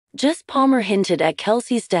Jess Palmer hinted at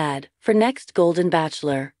Kelsey's dad for next Golden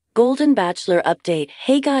Bachelor. Golden Bachelor update.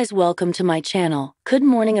 Hey guys, welcome to my channel. Good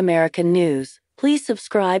morning American news. Please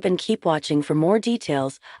subscribe and keep watching for more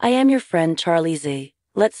details. I am your friend Charlie Z.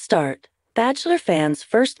 Let's start. Bachelor fans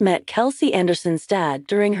first met Kelsey Anderson's dad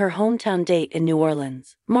during her hometown date in New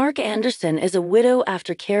Orleans. Mark Anderson is a widow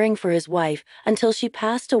after caring for his wife until she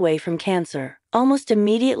passed away from cancer. Almost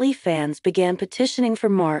immediately, fans began petitioning for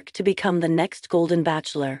Mark to become the next Golden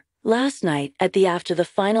Bachelor. Last night, at the After the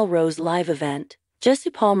Final Rose live event,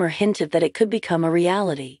 Jesse Palmer hinted that it could become a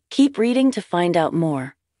reality. Keep reading to find out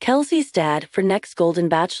more. Kelsey's dad for next Golden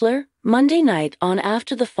Bachelor? Monday night on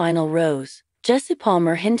After the Final Rose, Jesse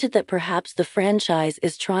Palmer hinted that perhaps the franchise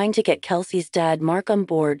is trying to get Kelsey's dad Mark on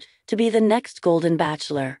board to be the next Golden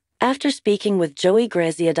Bachelor. After speaking with Joey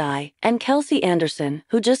Graziadei and Kelsey Anderson,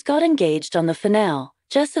 who just got engaged on the finale,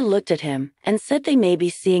 Jesse looked at him and said they may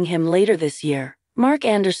be seeing him later this year. Mark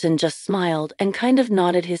Anderson just smiled and kind of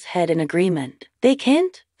nodded his head in agreement. They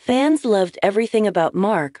can't? Fans loved everything about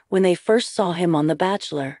Mark when they first saw him on The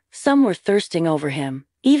Bachelor. Some were thirsting over him.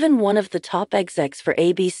 Even one of the top execs for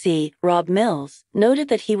ABC, Rob Mills, noted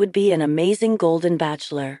that he would be an amazing Golden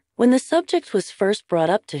Bachelor. When the subject was first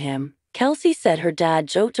brought up to him, Kelsey said her dad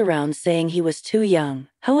joked around saying he was too young.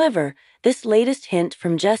 However, this latest hint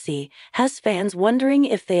from Jesse has fans wondering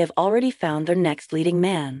if they have already found their next leading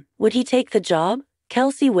man. Would he take the job?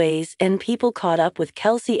 Kelsey weighs in. People caught up with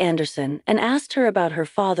Kelsey Anderson and asked her about her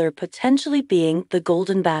father potentially being the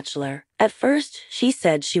Golden Bachelor. At first, she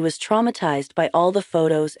said she was traumatized by all the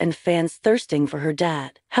photos and fans thirsting for her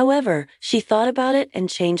dad. However, she thought about it and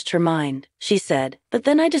changed her mind. She said, "But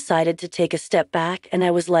then I decided to take a step back and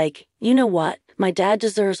I was like, you know what? My dad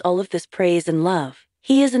deserves all of this praise and love.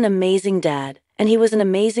 He is an amazing dad, and he was an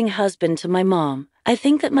amazing husband to my mom. I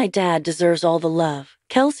think that my dad deserves all the love."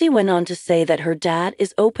 Kelsey went on to say that her dad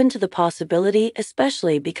is open to the possibility,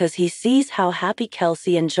 especially because he sees how happy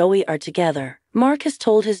Kelsey and Joey are together. Mark has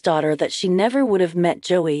told his daughter that she never would have met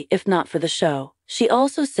Joey if not for the show. She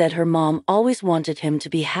also said her mom always wanted him to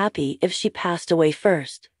be happy if she passed away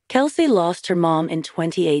first. Kelsey lost her mom in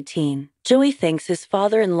 2018. Joey thinks his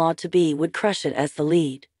father-in-law-to-be would crush it as the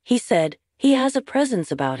lead. He said, "He has a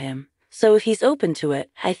presence about him. So if he's open to it,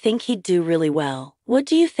 I think he'd do really well." What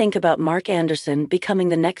do you think about Mark Anderson becoming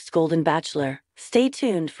the next Golden Bachelor? Stay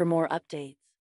tuned for more updates.